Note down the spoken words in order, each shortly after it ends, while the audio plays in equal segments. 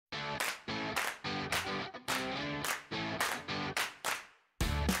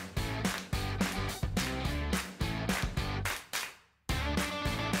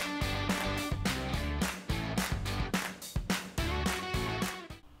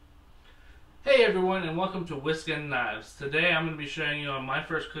everyone, and welcome to Whisk and Knives. Today I'm going to be showing you on my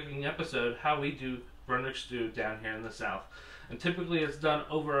first cooking episode how we do Brunswick Stew down here in the South. And typically it's done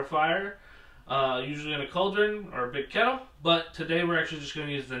over a fire, usually in a cauldron or a big kettle, but today we're actually just going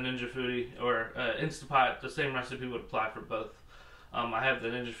to use the Ninja Foodie or Instapot. The same recipe would apply for both. I have the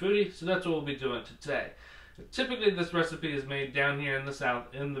Ninja Foodie, so that's what we'll be doing today. Typically this recipe is made down here in the South,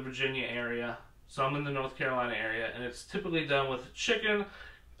 in the Virginia area, some in the North Carolina area, and it's typically done with chicken,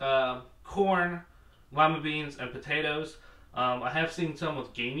 corn, lima beans, and potatoes. I have seen some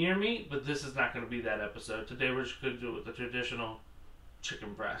with game ear meat, but this is not going to be that episode. Today we're just going to do it with the traditional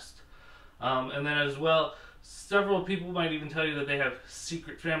chicken breast. And then as well, several people might even tell you that they have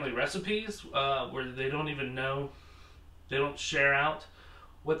secret family recipes where they don't even know, they don't share out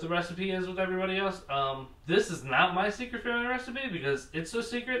what the recipe is with everybody else. This is not my secret family recipe because it's so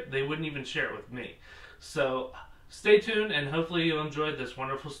secret they wouldn't even share it with me. So stay tuned and hopefully you'll enjoy this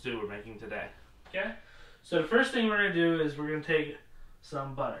wonderful stew we're making today. Okay? So the first thing we're going to do is we're going to take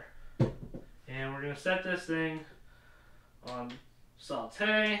some butter. And we're going to set this thing on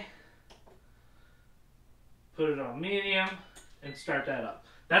saute, put it on medium, and start that up.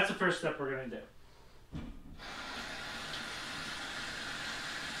 That's the first step we're going to do.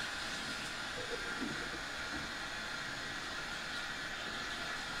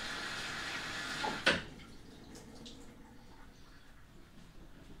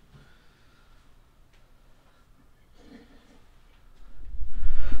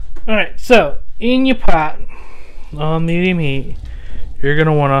 Alright, so in your pot on medium heat, you're going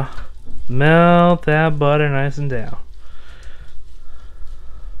to want to melt that butter nice and down.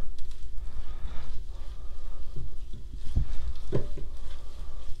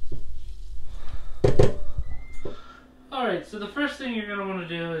 Alright, so the first thing you're going to want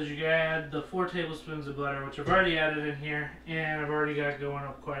to do is you're going to add the 4 tablespoons of butter, which I've already added in here, and I've already got going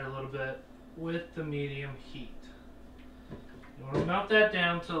up quite a little bit with the medium heat. You want to melt that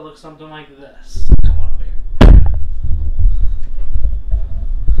down until it looks something like this. Come on over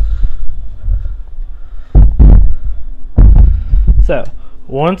here. So,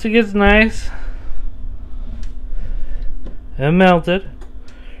 once it gets nice and melted,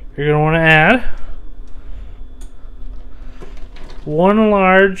 you're going to want to add 1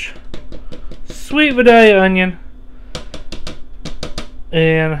 large sweet Vidalia onion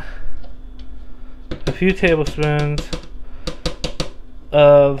and a few tablespoons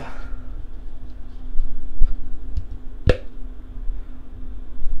of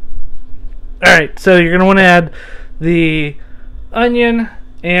alright, so you're going to want to add the onion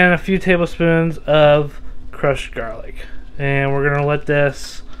and a few tablespoons of crushed garlic. And we're going to let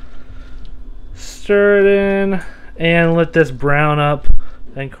this stir it in and let this brown up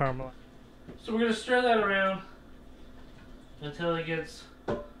and caramelize. So we're going to stir that around until it gets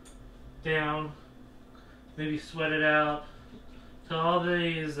down, maybe sweat it out. So all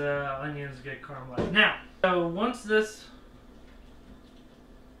these onions get caramelized. Now, so once this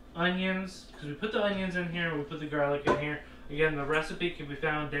onions, because we put the onions in here, we put the garlic in here. Again, the recipe can be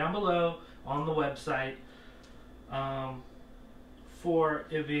found down below on the website for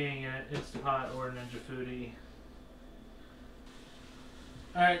it being an Instapot or a Ninja Foodie.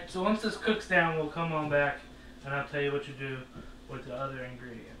 Alright, so once this cooks down, we'll come on back and I'll tell you what you do with the other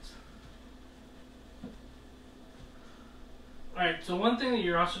ingredients. Alright, so one thing that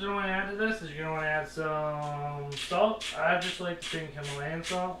you're also going to want to add to this is you're going to want to add some salt. I just like to think Himalayan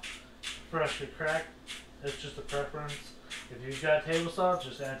salt, freshly cracked. It's just a preference. If you've got table salt,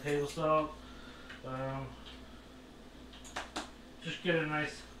 just add table salt. Just get a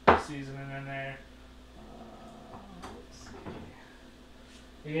nice seasoning in there. Let's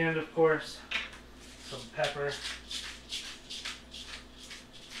see. And of course, some pepper.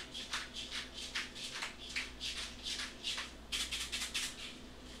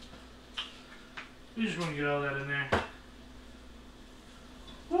 We just want to get all that in there.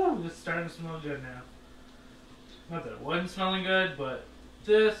 Woo, it's starting to smell good now. Not that it wasn't smelling good, but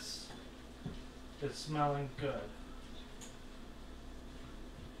this is smelling good.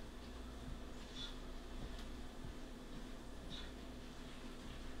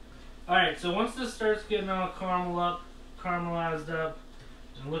 Alright, so once this starts getting all caramelized up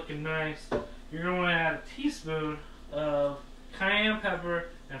and looking nice, you're going to want to add a teaspoon of cayenne pepper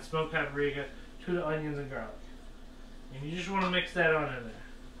and smoked paprika to the onions and garlic. And you just want to mix that on in there.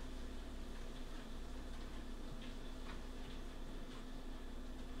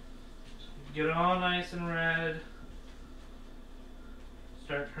 Get it all nice and red.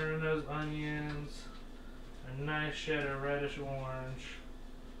 Start turning those onions a nice shade of reddish orange.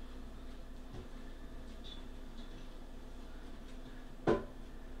 And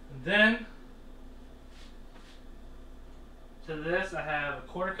then to this, I have a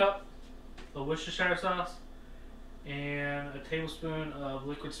quarter cup of Worcestershire sauce and a tablespoon of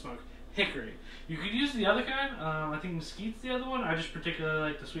liquid smoke. Hickory. You could use the other kind. I think mesquite's the other one. I just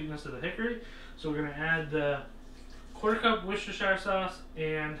particularly like the sweetness of the hickory. So we're going to add the quarter cup Worcestershire sauce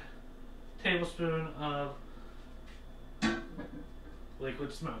and tablespoon of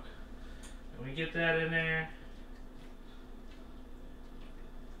liquid smoke. And we get that in there.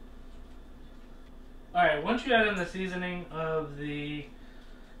 Alright, once you add in the seasoning of the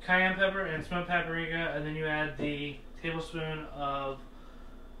cayenne pepper and smoked paprika, and then you add the tablespoon of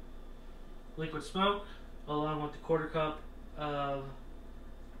liquid smoke along with the quarter cup of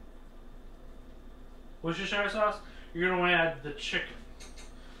Worcestershire sauce, you're going to want to add the chicken.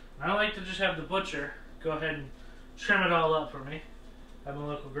 I like to just have the butcher go ahead and trim it all up for me at my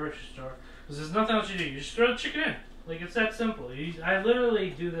local grocery store, because there's nothing else you do. You just throw the chicken in. Like, it's that simple. I literally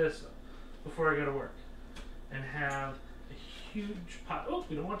do this before I go to work and have a huge pot. Oh,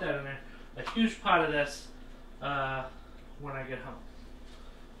 we don't want that in there. A huge pot of this when I get home.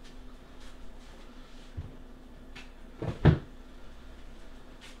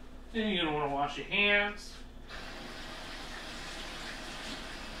 Then you're going to want to wash your hands.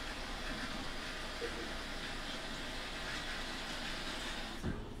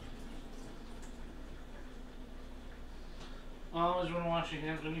 Always want to wash your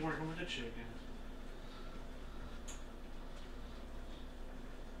hands when you're working with the chicken.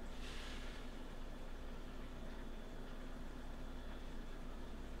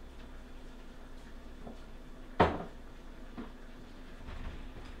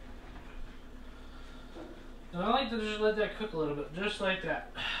 And I like to just let that cook a little bit, just like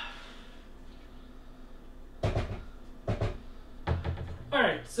that.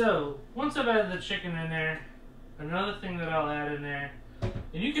 Alright, so once I've added the chicken in there, another thing that I'll add in there,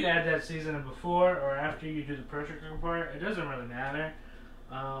 and you could add that seasoning before or after you do the pressure cooker part, it doesn't really matter.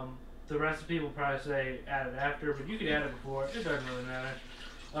 The recipe will probably say add it after, but you could add it before, it doesn't really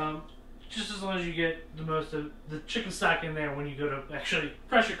matter. Just as long as you get the most of the chicken stock in there when you go to actually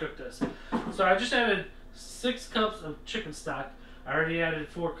pressure cook this. So I just added 6 cups of chicken stock. I already added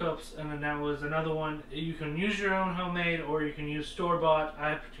 4 cups, and then that was another one. You can use your own homemade or you can use store-bought.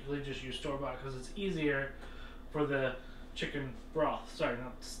 I particularly just use store-bought because it's easier for the chicken broth. Sorry,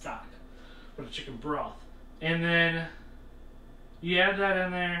 not the stock, for the chicken broth. And then you add that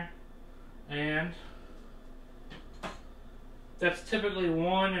in there, and that's typically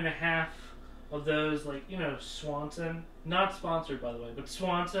 1.5 of those, like, you know, Swanson. Not sponsored, by the way, but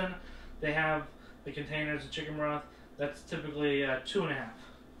Swanson, they have the containers of chicken broth. That's typically 2.5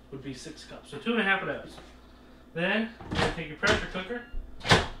 would be 6 cups. So 2.5 of those. Then you're going to take your pressure cooker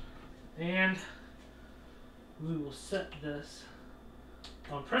and we will set this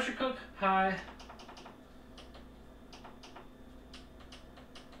on pressure cook high.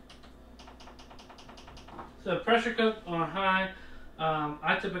 So pressure cook on high.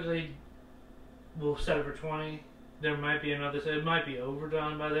 I typically will set it for 20. There might be another, it might be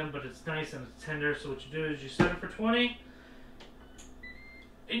overdone by then, but it's nice and it's tender. So what you do is you set it for 20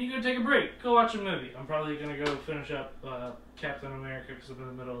 and you go take a break. Go watch a movie. I'm probably going to go finish up Captain America because I'm in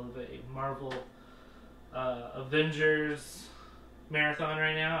the middle of a Marvel Avengers marathon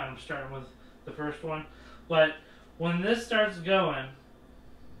right now. I'm starting with the first one. But when this starts going,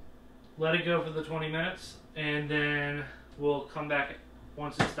 let it go for the 20 minutes and then we'll come back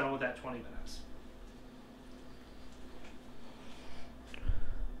once it's done with that 20 minutes.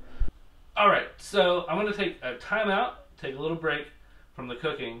 Alright, so I'm going to take a timeout, take a little break from the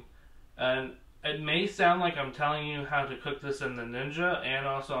cooking, and it may sound like I'm telling you how to cook this in the Ninja and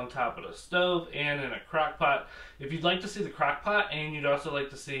also on top of the stove and in a crock pot. If you'd like to see the crock pot and you'd also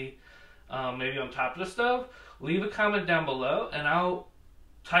like to see maybe on top of the stove, leave a comment down below and I'll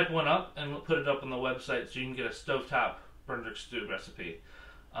type one up and put it up on the website so you can get a stovetop Brunswick Stew recipe.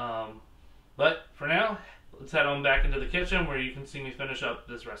 But for now, let's head on back into the kitchen where you can see me finish up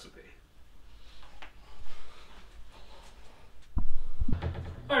this recipe.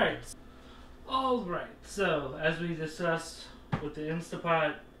 Alright, so as we discussed with the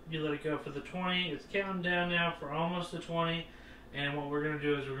Instapot, you let it go for the 20. It's counting down now for almost the 20. And what we're going to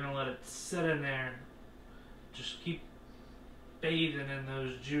do is we're going to let it sit in there. Just keep bathing in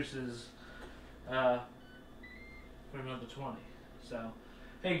those juices for another 20. So,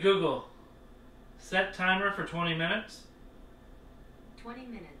 hey Google, set timer for 20 minutes. 20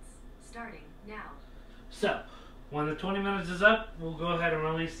 minutes, starting now. So, when the 20 minutes is up, we'll go ahead and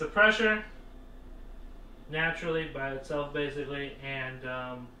release the pressure naturally by itself basically, and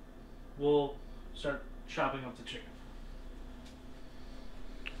we'll start chopping up the chicken.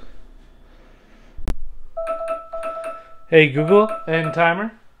 Hey Google, end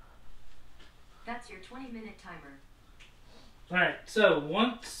timer. That's your 20-minute timer. Alright, so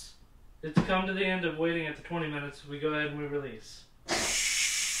once it's come to the end of waiting at the 20 minutes, we go ahead and we release.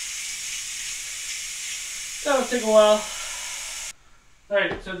 That'll take a while.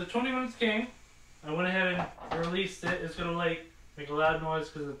 Alright, so the 20 minutes came. I went ahead and released it. It's going to make a loud noise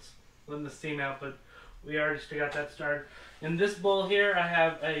because it's letting the steam out, but we already got that started. In this bowl here, I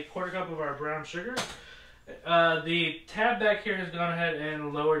have a quarter cup of our brown sugar. The tab back here has gone ahead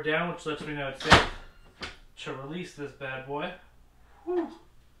and lowered down, which lets me know it's safe to release this bad boy. Whew.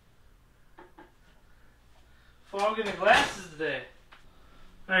 Fog in the glasses today.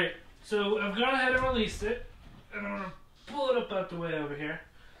 Alright, so I've gone ahead and released it. And I'm going to pull it up out the way over here.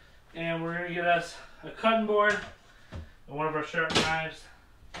 And we're going to get us a cutting board and one of our sharp knives.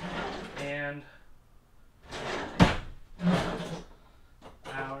 And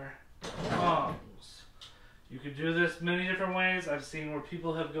our tongs. You could do this many different ways. I've seen where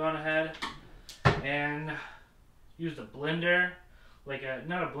people have gone ahead and used a blender,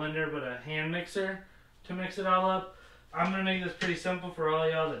 not a blender, but a hand mixer to mix it all up. I'm going to make this pretty simple for all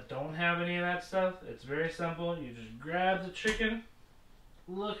y'all that don't have any of that stuff. It's very simple. You just grab the chicken.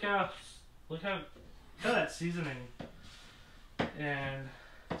 Look how that seasoning and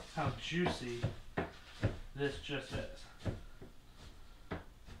how juicy this just is.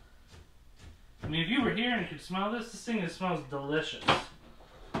 I mean, if you were here and you could smell this thing smells delicious.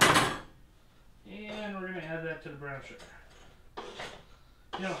 And we're going to add that to the brown sugar.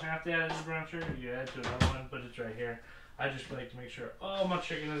 You don't have to add it to the brown sugar. You add to another one, but it's right here. I just like to make sure all my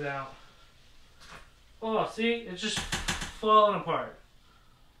chicken is out. Oh, see? It's just falling apart.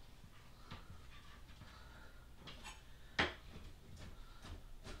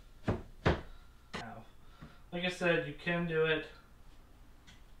 Now, like I said, you can do it.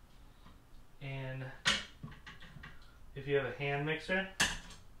 And if you have a hand mixer,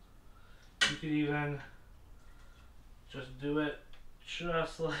 you could even just do it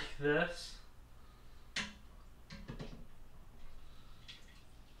just like this.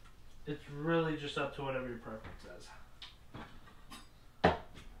 It's really just up to whatever your preference is.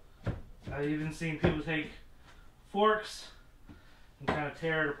 I've even seen people take forks and kind of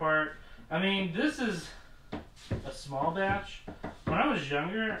tear it apart. I mean, this is a small batch. When I was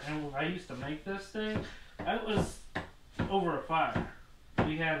younger and I used to make this thing, it was over a fire.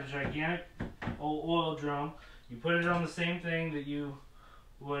 We had a gigantic old oil drum. You put it on the same thing that you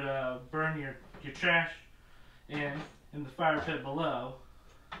would burn your trash in the fire pit below.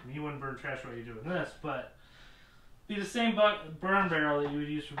 I mean, you wouldn't burn trash while you're doing this, but be the same burn barrel that you would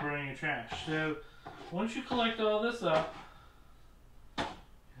use for burning your trash. So once you collect all this up,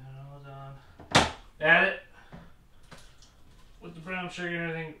 add it with the brown sugar and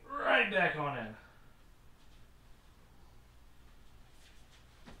everything right back on in.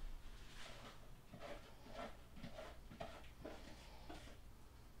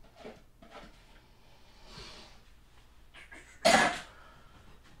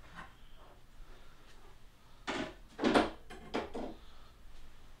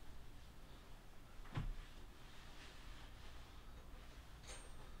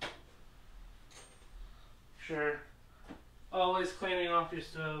 Sure. Always cleaning off your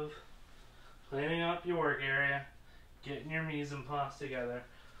stove, cleaning up your work area, getting your mise en place together.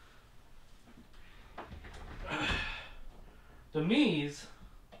 The mise,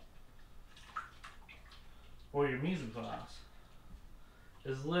 or your mise en place,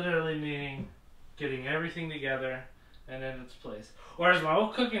 is literally meaning getting everything together and in its place. Or as my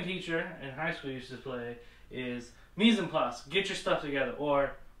old cooking teacher in high school used to play, is mise en place, get your stuff together,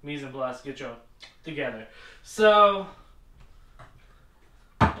 or mise en place, get your together. So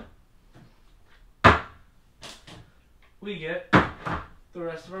we get the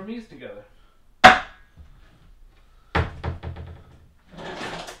rest of our mise together.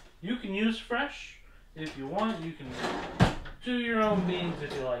 You can use fresh if you want. You can do your own beans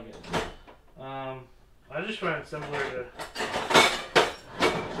if you like it. I just find it simpler to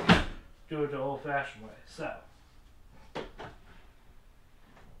do it the old-fashioned way. So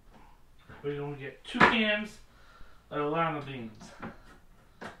we're going to get 2 cans of lima beans.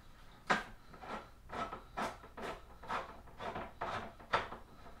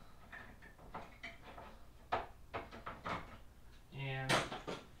 And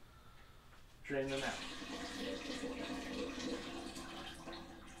drain them out.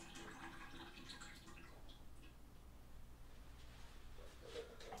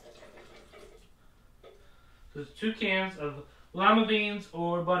 So there's 2 cans of lima beans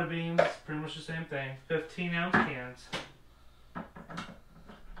or butter beans, pretty much the same thing. 15-ounce cans.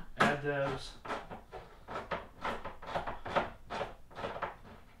 Add those.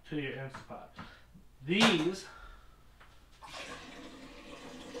 to your Instant Pot. These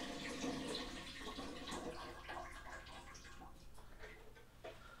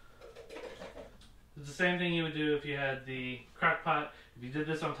it's the same thing you would do if you had the crock pot. If you did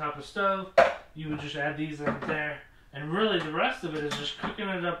this on top of the stove, you would just add these in there. And really the rest of it is just cooking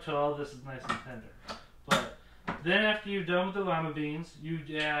it up till all this is nice and tender. But then after you're done with the lima beans,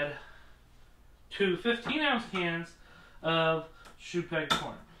 you'd add 2 15-ounce cans of shoe peg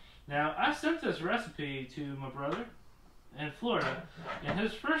corn. Now, I sent this recipe to my brother in Florida, and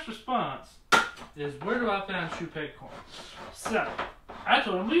his first response is, where do I find shoe peg corn? So, I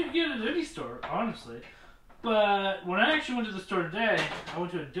told him we could get it at any store, honestly. But when I actually went to the store today, I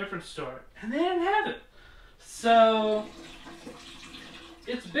went to a different store, and they didn't have it. So,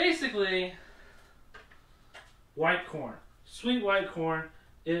 it's basically white corn. Sweet white corn.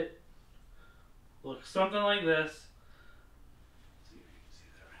 It looks something like this.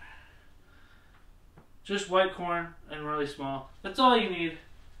 Just white corn and really small. That's all you need.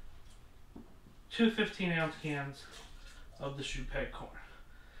 2 15-ounce cans of the shoe peg corn.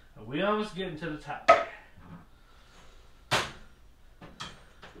 And we almost getting to the top.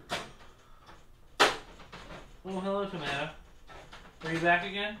 Oh, hello, tomato. Are you back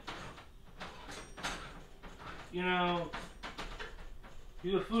again? You know,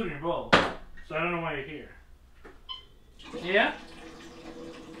 you have food in your bowl, so I don't know why you're here. Yeah?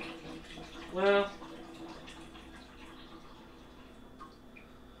 Well,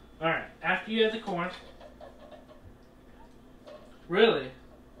 alright, after you add the corn, really?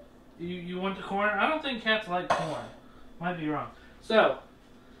 You want the corn? I don't think cats like corn. Might be wrong. So,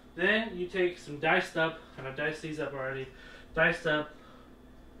 then you take some diced up, and I've diced these up already, diced up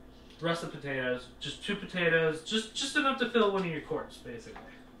russet potatoes, just 2 potatoes, just enough to fill one of your quarts, basically.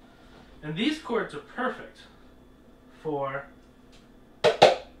 And these quarts are perfect for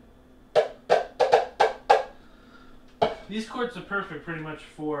pretty much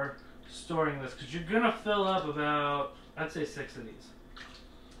for storing this, because you're gonna fill up about, I'd say 6 of these,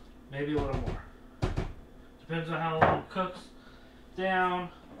 maybe a little more. Depends on how long it cooks down,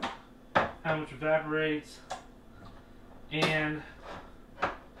 how much evaporates, and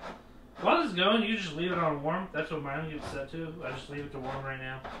while this is going, you just leave it on warm. That's what mine gets set to. I just leave it to warm right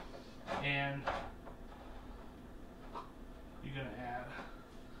now, and you're gonna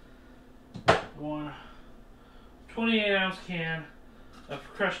add 1 28-ounce can of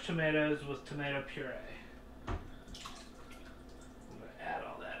crushed tomatoes with tomato puree. I'm gonna add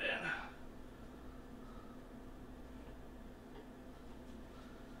all that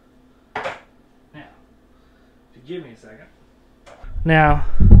in. Now, if you give me a second. Now,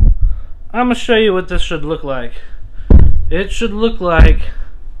 I'm gonna show you what this should look like. It should look like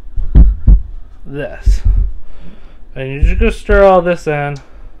this. And you're just gonna stir all this in.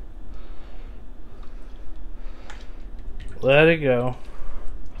 Let it go.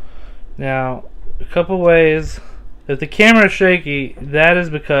 Now, a couple ways. If the camera is shaky, that is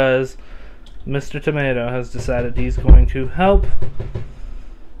because Mr. Tomato has decided he's going to help.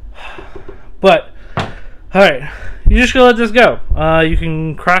 But, alright, you're just going to let this go. You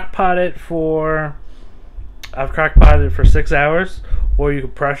can crock pot it for, I've crock potted it for 6 hours, or you can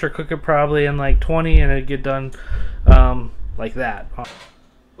pressure cook it probably in like 20 and it'd get done like that.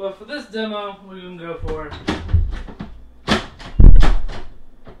 Well, for this demo, we're going to go for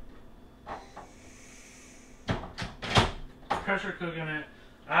pressure cooking it.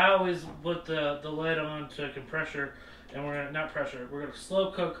 I always put the lid on to compressor, and we're gonna, not pressure, we're gonna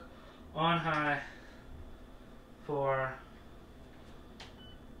slow cook on high for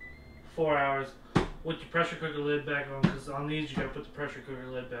 4 hours with your pressure cooker lid back on, because on these you gotta put the pressure cooker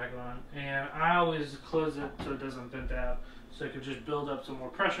lid back on. And I always close it so it doesn't vent out, so it can just build up some more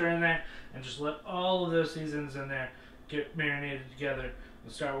pressure in there and just let all of those seasons in there get marinated together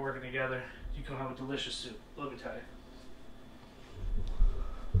and start working together. You can have a delicious soup, let me tell you.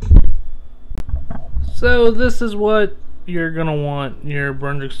 So this is what you're gonna want your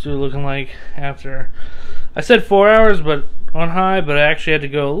Brunswick stew looking like after, I said 4 hours but on high, but I actually had to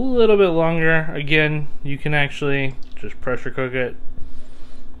go a little bit longer. Again, you can actually just pressure cook it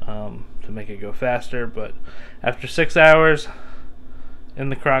to make it go faster, but after 6 hours in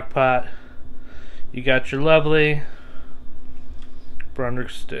the crock pot, you got your lovely Brunswick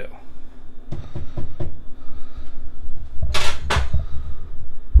stew.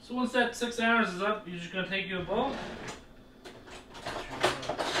 So once that 6 hours is up, you're just going to take you a bowl.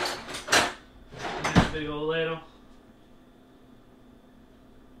 Nice big old ladle.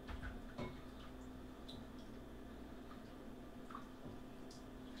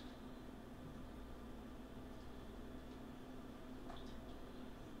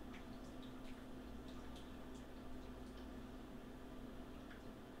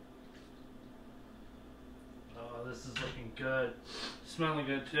 good. Smelling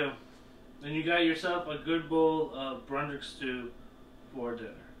good too. And you got yourself a good bowl of Brunswick Stew for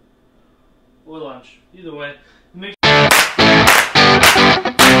dinner. Or lunch. Either way. Make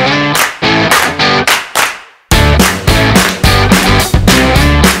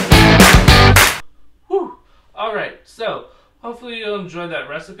Whew! Alright, so hopefully you'll enjoy that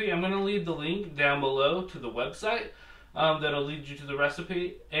recipe. I'm going to leave the link down below to the website. That'll lead you to the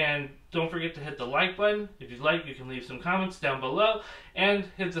recipe, and don't forget to hit the like button. If you'd like, you can leave some comments down below, and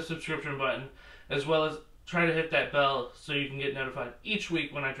hit the subscription button, as well as try to hit that bell so you can get notified each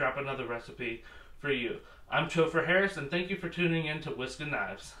week when I drop another recipe for you. I'm Topher Harris, and thank you for tuning in to Whisk and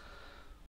Knives.